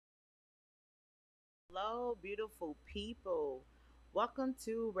Hello, beautiful people. Welcome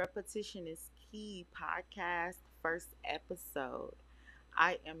to Repetition is Key podcast, first episode.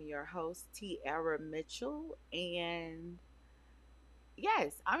 I am your host, Tiara Mitchell, and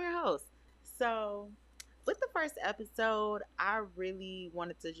yes, I'm your host. So, with the first episode, I really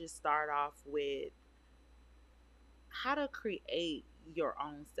wanted to just start off with how to create your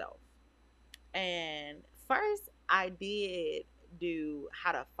own self. And first, I did do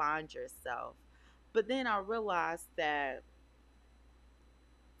how to find yourself, but then I realized that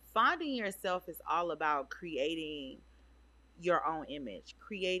finding yourself is all about creating your own image,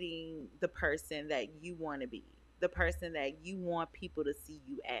 creating the person that you want to be, the person that you want people to see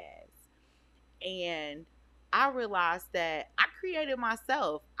you as. And I realized that I created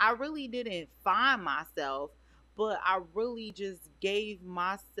myself. I really didn't find myself, but I really just gave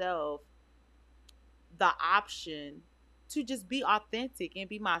myself the option to just be authentic and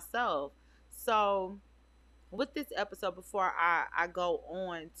be myself. So, with this episode, before I go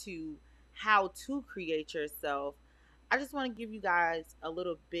on to how to create yourself, I just want to give you guys a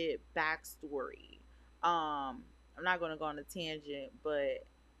little bit backstory. I'm not going to go on a tangent, but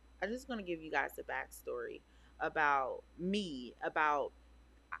I'm just going to give you guys a backstory about me, about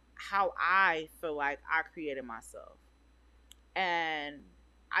how I feel like I created myself. And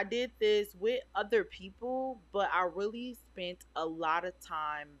I did this with other people, but I really spent a lot of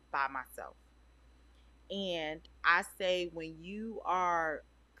time by myself. And I say, when you are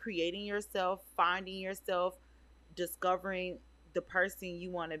creating yourself, finding yourself, discovering the person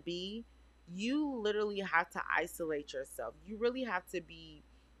you want to be, you literally have to isolate yourself. You really have to be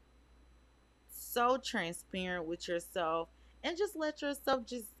so transparent with yourself and just let yourself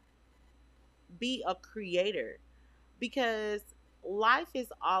just be a creator, because life is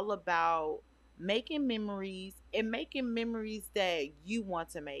all about making memories and making memories that you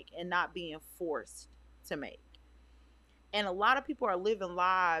want to make and not being forced to make. And a lot of people are living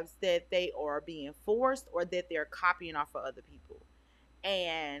lives that they are being forced or that they're copying off of other people.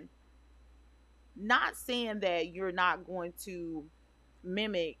 And not saying that you're not going to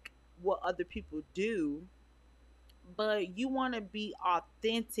mimic what other people do, but you want to be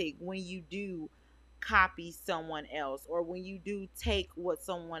authentic when you do copy someone else, or when you do take what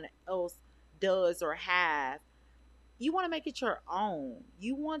someone else does or have. You want to make it your own.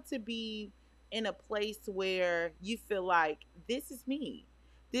 You want to be in a place where you feel like, this is me.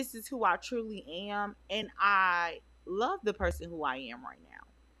 This is who I truly am. And I love the person who I am right now.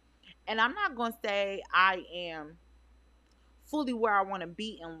 And I'm not going to say I am fully where I want to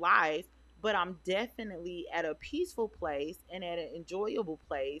be in life, but I'm definitely at a peaceful place and at an enjoyable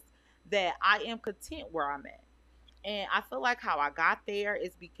place that I am content where I'm at. And I feel like how I got there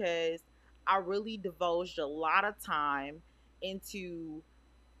is because I really divulged a lot of time into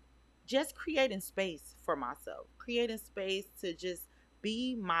just creating space for myself, creating space to just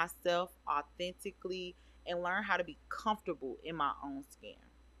be myself authentically and learn how to be comfortable in my own skin.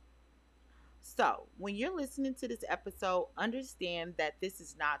 So, when you're listening to this episode, understand that this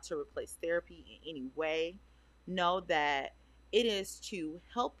is not to replace therapy in any way. Know that it is to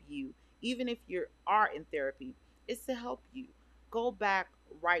help you, even if you are in therapy, it's to help you go back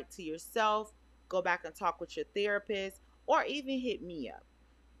right to yourself, go back and talk with your therapist, or even hit me up.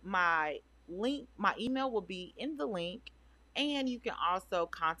 My email will be in the link, and you can also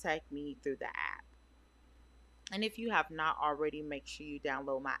contact me through the app. And if you have not already, make sure you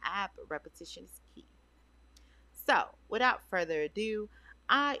download my app. Repetition is key. So, without further ado,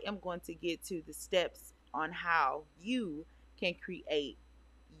 I am going to get to the steps on how you can create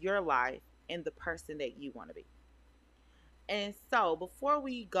your life and the person that you want to be. And so, before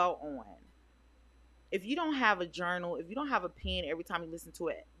we go on, if you don't have a journal, if you don't have a pen every time you listen to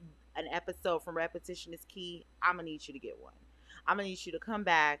an episode from Repetition is Key, I'm going to need you to get one. I'm going to need you to come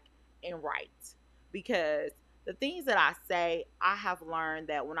back and write, because the things that I say, I have learned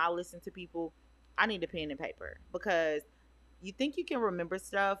that when I listen to people, I need a pen and paper, because you think you can remember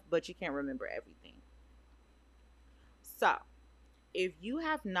stuff, but you can't remember everything. So, if you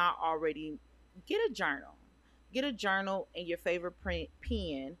have not already, get a journal. Get a journal and your favorite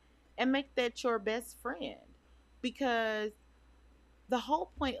pen and make that your best friend, because the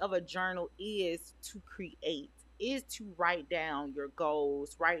whole point of a journal is to create, is to write down your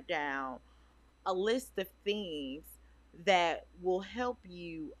goals, write down a list of things that will help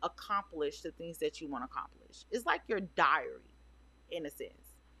you accomplish the things that you want to accomplish. It's like your diary in a sense.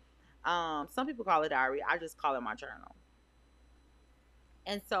 Some people call it diary. I just call it my journal.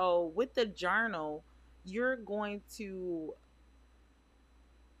 And so with the journal, you're going to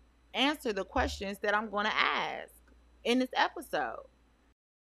answer the questions that I'm going to ask in this episode.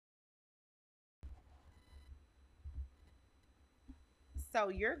 So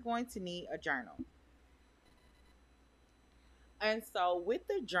you're going to need a journal. And so with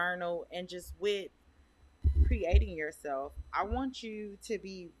the journal and just with creating yourself, I want you to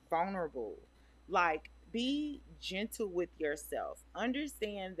be vulnerable. Like, be gentle with yourself.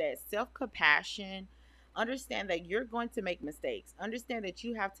 Understand that self compassion, understand that you're going to make mistakes. Understand that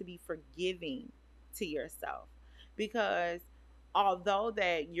you have to be forgiving to yourself. Because although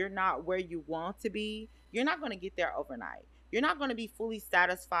that you're not where you want to be, you're not going to get there overnight. You're not going to be fully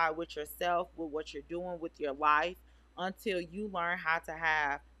satisfied with yourself, with what you're doing with your life, until you learn how to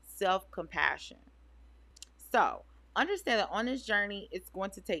have self compassion. So understand that on this journey, it's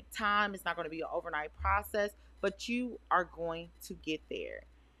going to take time. It's not going to be an overnight process, but you are going to get there.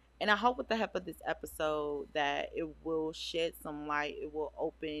 And I hope with the help of this episode that it will shed some light. It will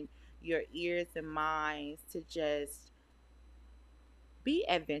open your ears and minds to just be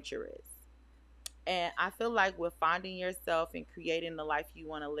adventurous. And I feel like with finding yourself and creating the life you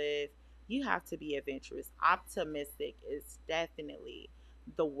want to live, you have to be adventurous. Optimistic is definitely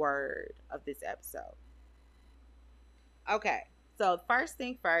the word of this episode. Okay, so first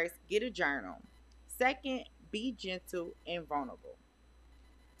thing first, get a journal. Second, be gentle and vulnerable.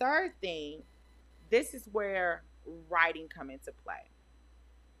 Third thing, this is where writing come into play.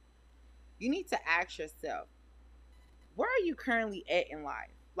 You need to ask yourself, where are you currently at in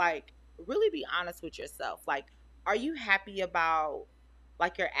life? Like, really be honest with yourself. Like, are you happy about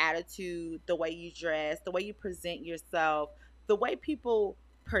like your attitude, the way you dress, the way you present yourself, the way people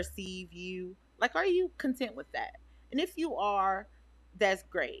perceive you? Like, are you content with that? And if you are, that's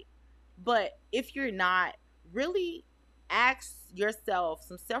great. But if you're not, really ask yourself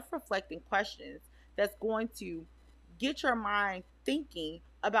some self-reflecting questions that's going to get your mind thinking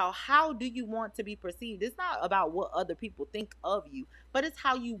about how do you want to be perceived. It's not about what other people think of you, but it's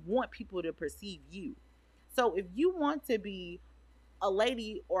how you want people to perceive you. So if you want to be a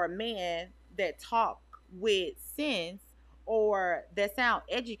lady or a man that talk with sense or that sound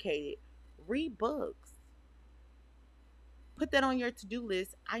educated, read books. Put that on your to-do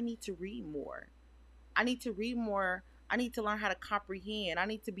list. I need to read more. I need to read more. I need to learn how to comprehend. I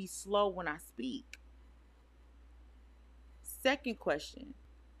need to be slow when I speak. Second question,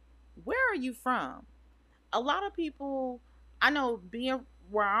 where are you from? A lot of people, I know being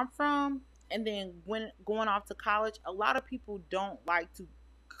where I'm from and then when going off to college, a lot of people don't like to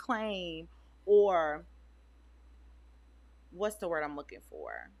claim, or what's the word I'm looking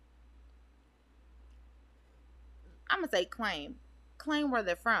for? I'm going to say claim where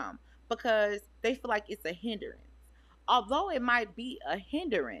they're from, because they feel like it's a hindrance. Although it might be a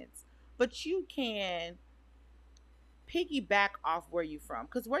hindrance, but you can piggyback off where you're from,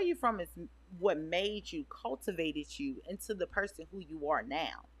 because where you're from is what made you, cultivated you into the person who you are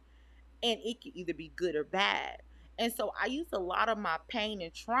now. And it can either be good or bad. And so I used a lot of my pain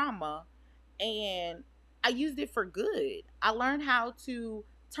and trauma, and I used it for good. I learned how to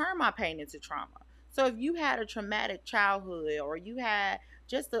turn my pain into trauma. So if you had a traumatic childhood, or you had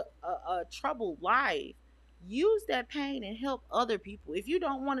just a troubled life, use that pain and help other people. If you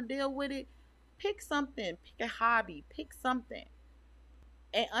don't want to deal with it, pick something, pick a hobby, pick something.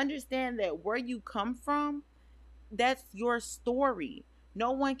 And understand that where you come from, that's your story.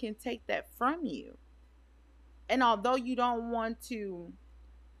 No one can take that from you. And although you don't want to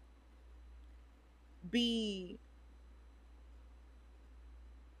be,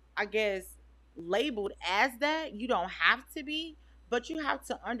 I guess, labeled as that, you don't have to be, but you have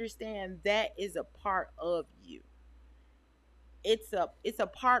to understand that is a part of you. It's a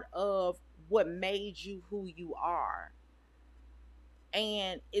part of what made you who you are.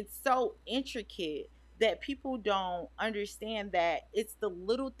 And it's so intricate that people don't understand that it's the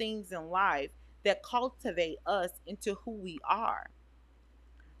little things in life that cultivate us into who we are.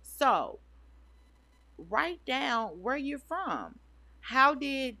 So write down where you're from. How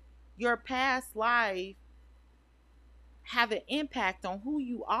did your past life have an impact on who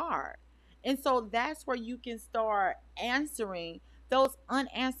you are? And so that's where you can start answering those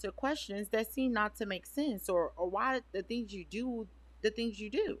unanswered questions that seem not to make sense, or why the things you do, the things you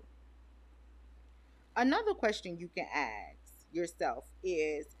do. Another question you can ask yourself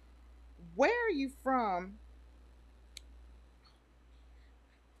is, where are you from?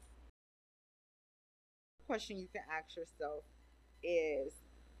 Question you can ask yourself is,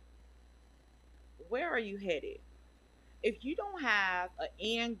 where are you headed? If you don't have an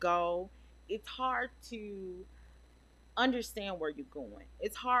end goal, it's hard to understand where you're going.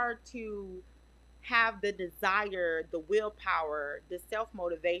 It's hard to have the desire, the willpower, the self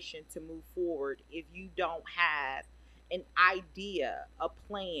motivation to move forward if you don't have an idea, a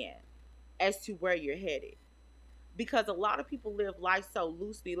plan as to where you're headed. Because a lot of people live life so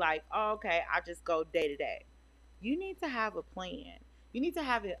loosely, like, oh, okay, I just go day to day. You need to have a plan. You need to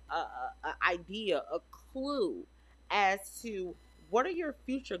have a idea, a clue as to what are your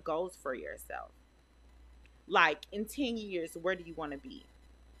future goals for yourself. Like in 10 years, where do you want to be?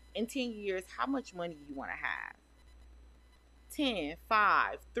 In 10 years, how much money you want to have? 10,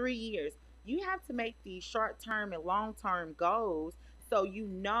 5, 3 years. You have to make these short term and long term goals so you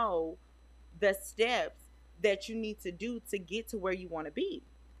know the steps that you need to do to get to where you want to be.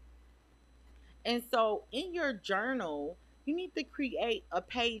 And so in your journal, you need to create a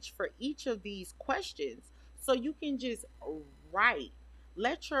page for each of these questions so you can just write.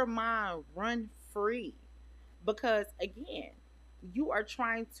 Let your mind run free. Because again, you are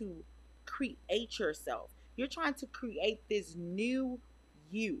trying to create yourself. You're trying to create this new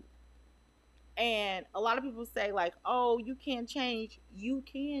you. And a lot of people say, like, oh, you can't change. You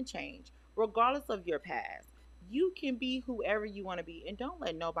can change, regardless of your past. You can be whoever you want to be, and don't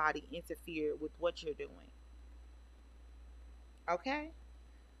let nobody interfere with what you're doing. Okay?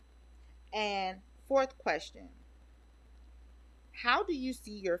 And fourth question: how do you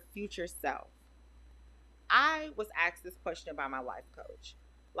see your future self? I was asked this question by my life coach.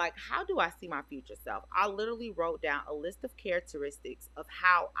 Like, how do I see my future self? I literally wrote down a list of characteristics of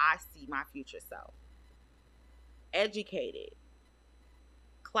how I see my future self: educated,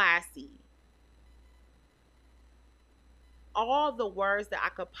 classy, all the words that I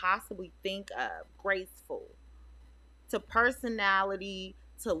could possibly think of, graceful, to personality,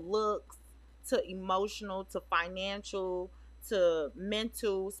 to looks, to emotional, to financial, to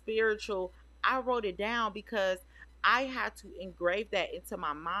mental, spiritual. I wrote it down because I had to engrave that into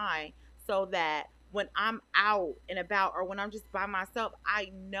my mind so that when I'm out and about or when I'm just by myself,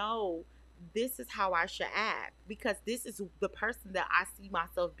 I know this is how I should act because this is the person that I see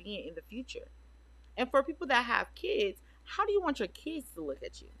myself being in the future. And for people that have kids, how do you want your kids to look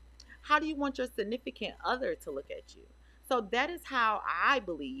at you? How do you want your significant other to look at you? So that is how I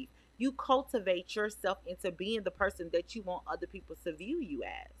believe you cultivate yourself into being the person that you want other people to view you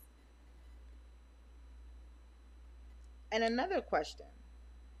as. And another question,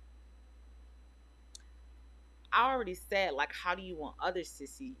 I already said, like, how do you want others to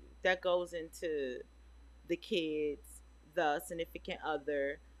see you? That goes into the kids, the significant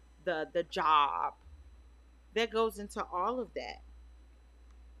other, the job. That goes into all of that.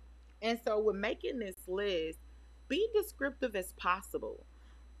 And so, with making this list, be descriptive as possible.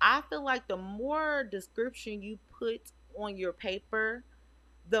 I feel like the more description you put on your paper,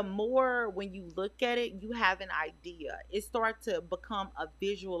 the more when you look at it, you have an idea. It starts to become a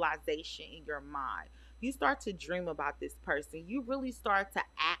visualization in your mind. You start to dream about this person. You really start to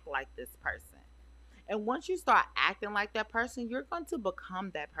act like this person. And once you start acting like that person, you're going to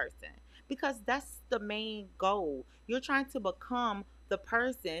become that person because that's the main goal. You're trying to become the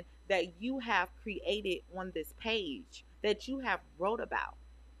person that you have created on this page that you have wrote about.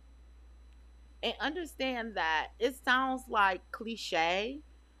 And understand that it sounds like cliche,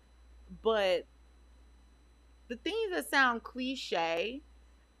 but the things that sound cliche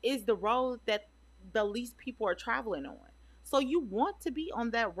is the road that the least people are traveling on. So you want to be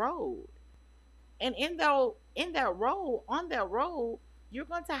on that road. And in that road, on that road, you're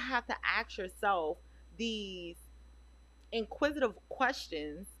going to have to ask yourself these inquisitive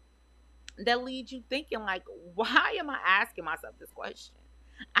questions that lead you thinking like, why am I asking myself this question?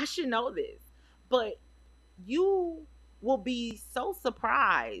 I should know this. But you will be so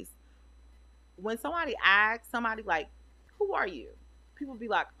surprised when somebody asks somebody like, who are you? People be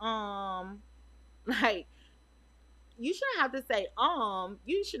like, like, you shouldn't have to say,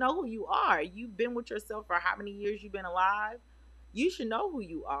 you should know who you are. You've been with yourself for how many years you've been alive? You should know who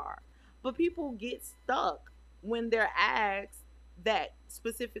you are. But people get stuck when they're asked that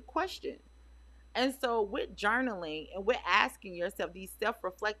specific question. And so with journaling and with asking yourself these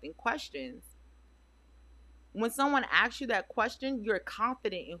self-reflecting questions, when someone asks you that question, you're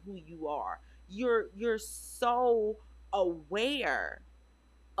confident in who you are. You're so aware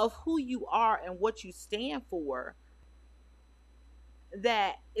of who you are and what you stand for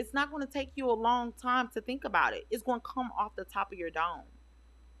that it's not going to take you a long time to think about it. It's going to come off the top of your dome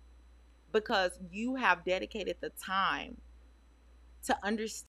because you have dedicated the time to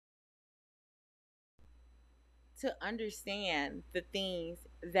understand the things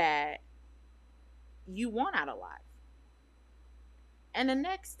that you want out of life. And the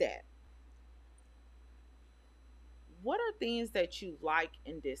next step, what are things that you like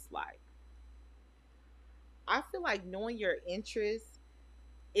and dislike? I feel like knowing your interests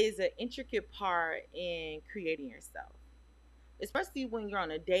is an intricate part in creating yourself, especially when you're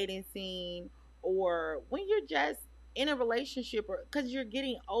on a dating scene or when you're just in a relationship, or because you're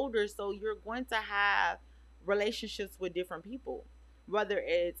getting older, so you're going to have relationships with different people, whether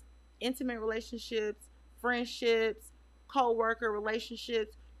it's intimate relationships, friendships, co-worker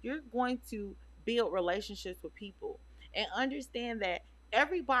relationships. You're going to build relationships with people, and understand that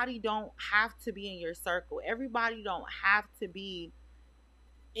everybody don't have to be in your circle. Everybody don't have to be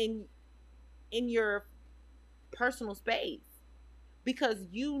in your personal space, because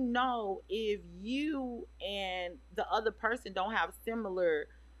you know, if you and the other person don't have similar,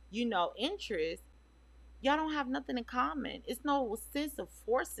 interests, y'all don't have nothing in common. It's no sense of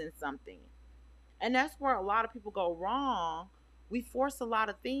forcing something. And that's where a lot of people go wrong. We force a lot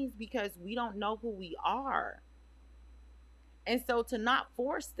of things because we don't know who we are. And so to not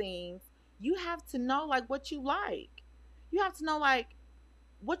force things, you have to know like what you like. You have to know like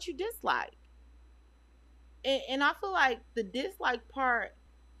what you dislike. And I feel like the dislike part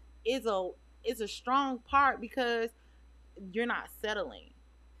is a strong part, because you're not settling.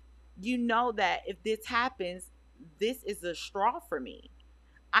 You know that if this happens, this is a straw for me.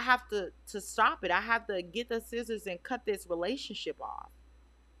 I have to stop it. I have to get the scissors and cut this relationship off.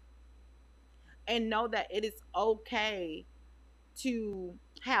 And know that it is okay to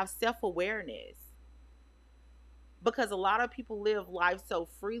have self-awareness, because a lot of people live life so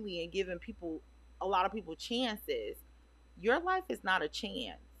freely and giving people a lot of people chances. Your life is not a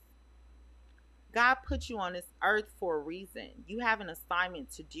chance. God put you on this earth for a reason. You have an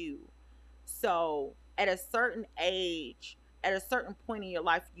assignment to do. So at a certain age, at a certain point in your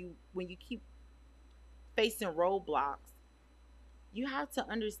life, when you keep facing roadblocks, you have to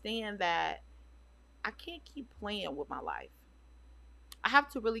understand that I can't keep playing with my life. I have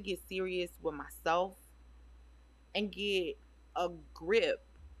to really get serious with myself and get a grip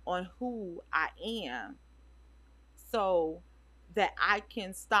on who I am, so that I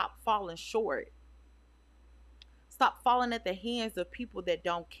can stop falling short. Stop falling at the hands of people that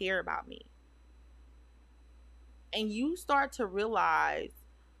don't care about me. And you start to realize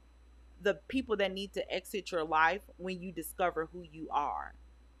the people that need to exit your life when you discover who you are.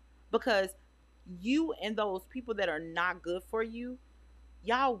 Because you and those people that are not good for you,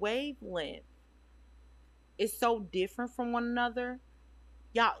 y'all wavelength is so different from one another.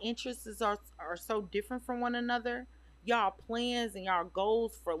 Y'all interests are so different from one another. Y'all plans and y'all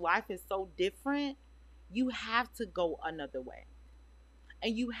goals for life is so different. You have to go another way.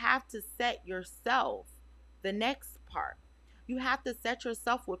 And you have to set yourself, the next part. You have to set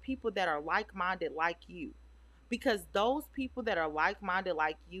yourself with people that are like-minded like you. Because those people that are like-minded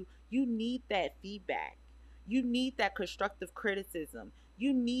like you need that feedback. You need that constructive criticism.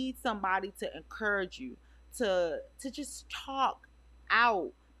 You need somebody to encourage you, to just talk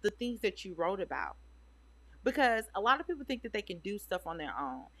out the things that you wrote about. Because a lot of people think that they can do stuff on their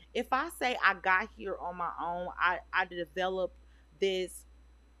own. If I say I got here on my own, I developed this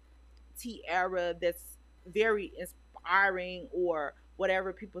tiara that's very inspiring, or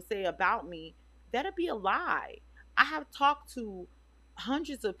whatever people say about me, that'll be a lie. I have talked to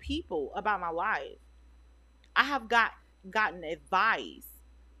hundreds of people about my life. I have gotten advice.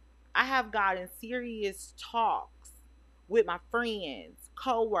 I have gotten serious talks with my friends,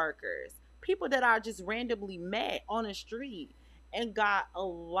 co-workers, people that I just randomly met on the street, and got a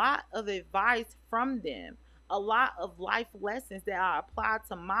lot of advice from them, a lot of life lessons that I applied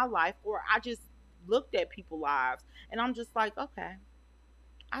to my life, or I just looked at people's lives and I'm just like, okay,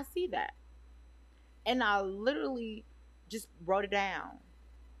 I see that. And I literally just wrote it down,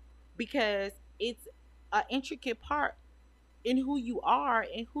 because it's an intricate part in who you are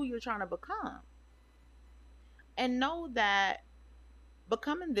and who you're trying to become. And know that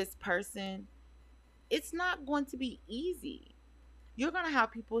becoming this person, it's not going to be easy. You're going to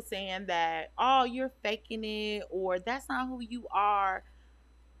have people saying that, oh, you're faking it, or that's not who you are.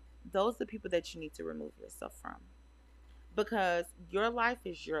 Those are the people that you need to remove yourself from, because your life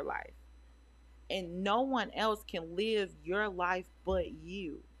is your life, and no one else can live your life but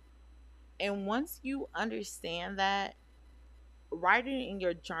you. And once you understand that, writing in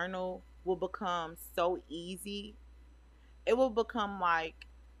your journal will become so easy. It will become like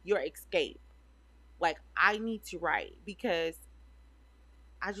your escape. Like, I need to write because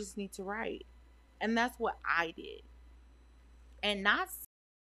I just need to write. And that's what I did. And not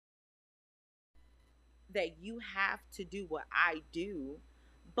that you have to do what I do,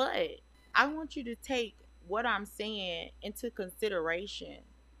 but I want you to take what I'm saying into consideration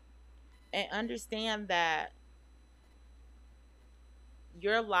and understand that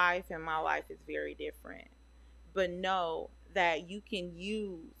your life and my life is very different. But know that you can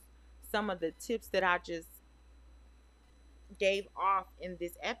use some of the tips that I just gave off in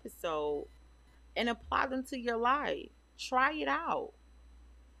this episode and apply them to your life. Try it out,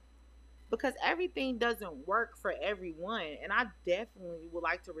 because everything doesn't work for everyone, and I definitely would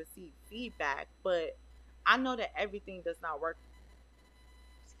like to receive feedback, but I know that everything does not work,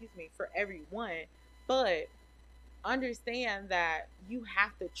 excuse me, for everyone. But understand that you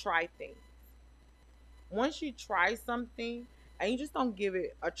have to try things. Once you try something, and you just don't give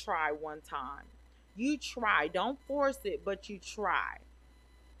it a try one time, you try, don't force it, but you try,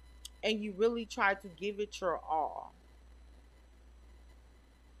 and you really try to give it your all.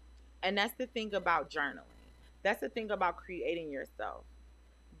 And that's the thing about journaling. That's the thing about creating yourself.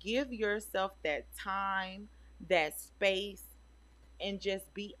 Give yourself that time, that space, and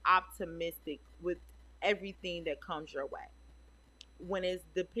just be optimistic with everything that comes your way. When it's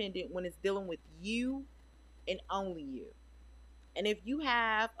dealing with you and only you. And if you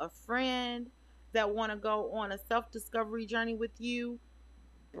have a friend that want to go on a self-discovery journey with you,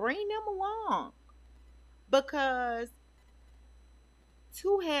 bring them along, because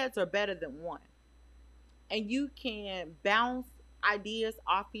two heads are better than one. And you can bounce ideas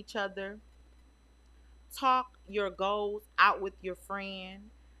off each other, talk your goals out with your friend,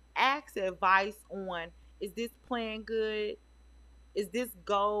 ask advice on, is this plan good? Is this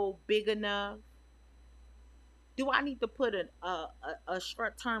goal big enough? Do I need to put a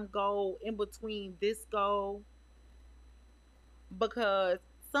short term goal in between this goal? Because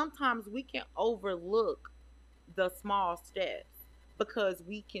sometimes we can overlook the small steps because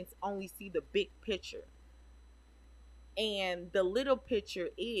we can only see the big picture. And the little picture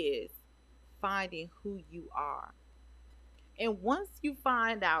is finding who you are. And once you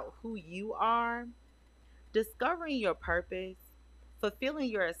find out who you are, discovering your purpose, fulfilling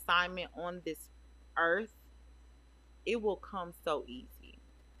your assignment on this earth, it will come so easy.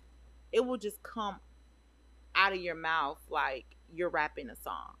 It will just come out of your mouth like you're rapping a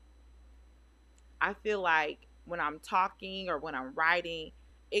song. I feel like when I'm talking or when I'm writing,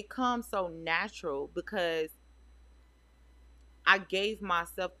 it comes so natural because I gave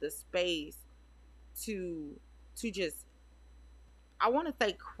myself the space to just, I want to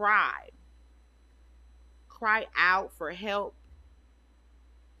say, cry out for help,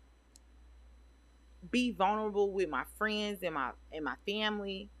 be vulnerable with my friends and my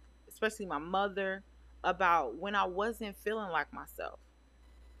family, especially my mother, about when I wasn't feeling like myself.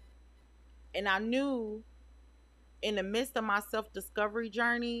 And I knew in the midst of my self-discovery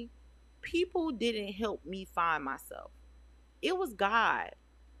journey, people didn't help me find myself. It was God.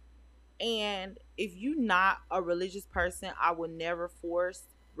 And if you're not a religious person, I will never force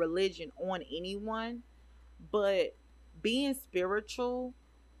religion on anyone, but being spiritual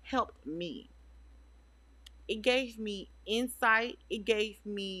helped me. It gave me insight, it gave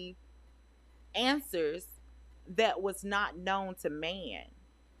me answers that was not known to man.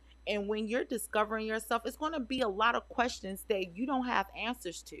 And when you're discovering yourself, it's going to be a lot of questions that you don't have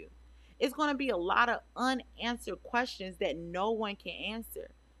answers to. It's going to be a lot of unanswered questions that no one can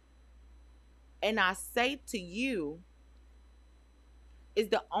answer. And I say to you, is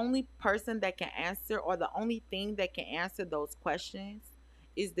the only person that can answer, or the only thing that can answer those questions,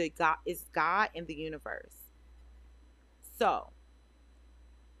 is God in the universe. So,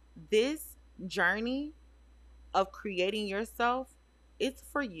 this journey of creating yourself, it's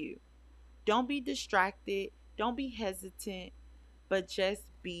for you. Don't be distracted, don't be hesitant, but just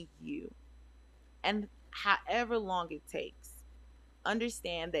be you. And however long it takes,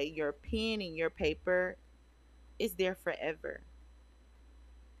 understand that your pen and your paper is there forever,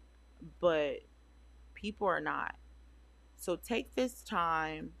 but people are not. So take this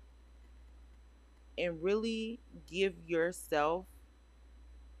time and really give yourself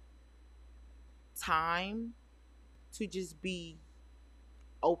time to just be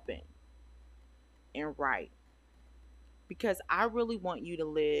open and right, because I really want you to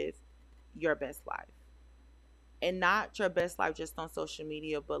live your best life, and not your best life just on social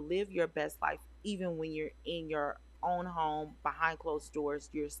media, but live your best life even when you're in your own home behind closed doors.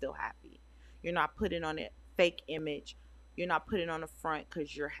 You're still happy. You're not putting on a fake image. You're not putting on the front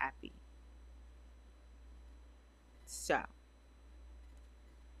because you're happy. So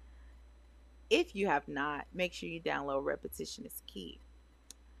if you have not, make sure you download Repetition is Key.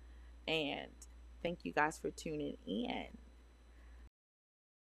 And thank you guys for tuning in.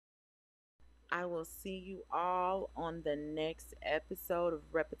 I will see you all on the next episode of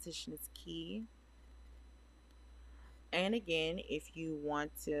Repetition is Key. And again, if you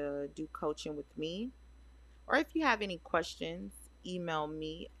want to do coaching with me, or if you have any questions, email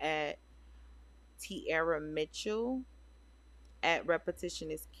me at Tiara Mitchell at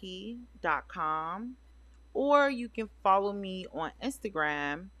repetitioniskey.com, or you can follow me on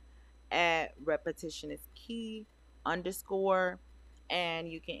Instagram at repetition is key underscore, and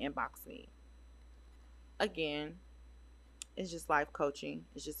you can inbox me. Again, it's just life coaching,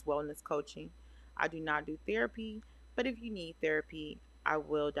 it's just wellness coaching. I do not do therapy, but if you need therapy, I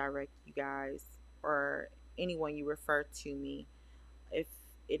will direct you guys or anyone you refer to me if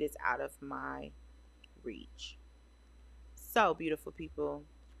it is out of my reach. So, beautiful people,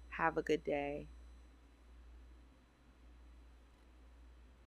 have a good day.